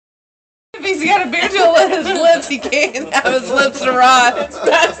If he's got a beard to with his lips, he can't have his lips to rot. It's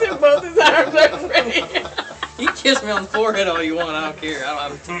passing, both his arms are free. You can kiss me on the forehead all you want, I don't care. I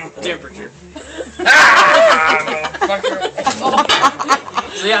don't have a temperature.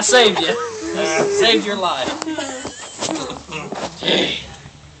 See, I saved you. Saved your life.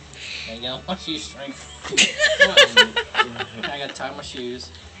 There you go, my shoe string. I gotta tie my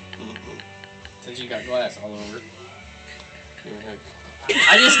shoes. Since you got glass all over.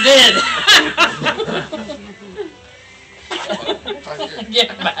 I just did!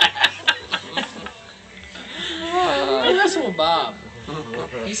 Get back! Hey, wrestle with Bob.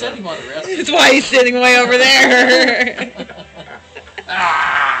 He said he wanted to wrestle. That's why he's sitting way over there.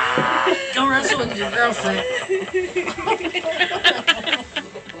 Go wrestle with your girlfriend.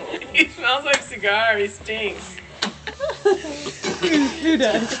 He smells like cigar. He stinks. Who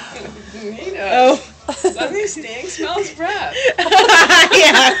does? He does. Oh. Doesn't he stink? Smell his breath.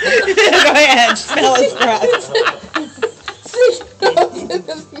 Yeah. Go ahead. Smell his breath. Smells in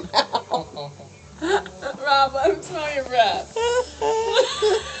his mouth. Rob, let him smell your breath.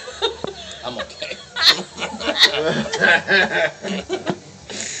 I'm okay.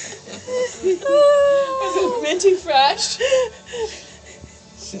 Was it minty fresh?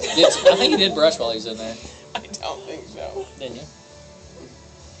 I think he did brush while he was in there. I don't think so. Didn't you?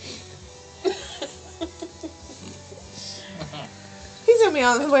 He's gonna be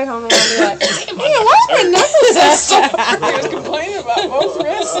on his way home and be like, "Man, why my knuckles so sore?" He was complaining about both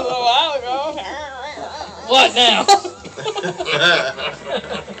wrists a little while ago. What now?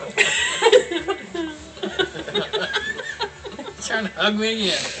 Trying to hug me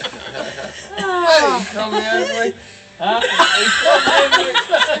again. Hey, you call me ugly? Huh? Hey, you call me ugly?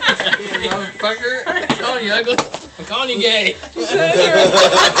 Motherfucker. I'm calling you ugly. I'm calling you gay.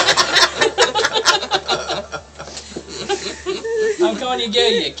 I'm calling you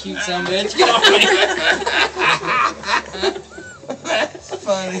gay, you cute son of a bitch. Get off me. That's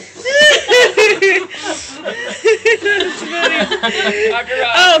funny. That's funny. I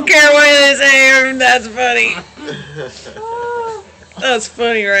don't care what they say, that's funny. That's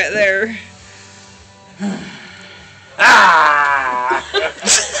funny right there.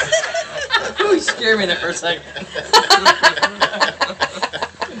 You scared me there for a second.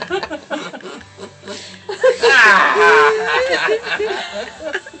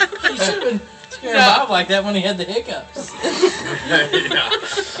 You should have been scaring Bob like that when he had the hiccups.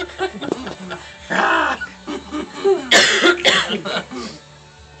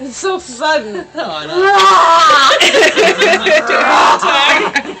 It's so sudden. No, I know.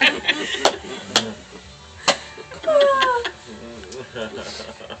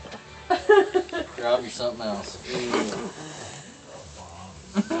 Rob, you're something else.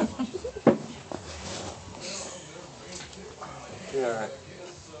 You're alright.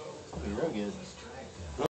 You're real good.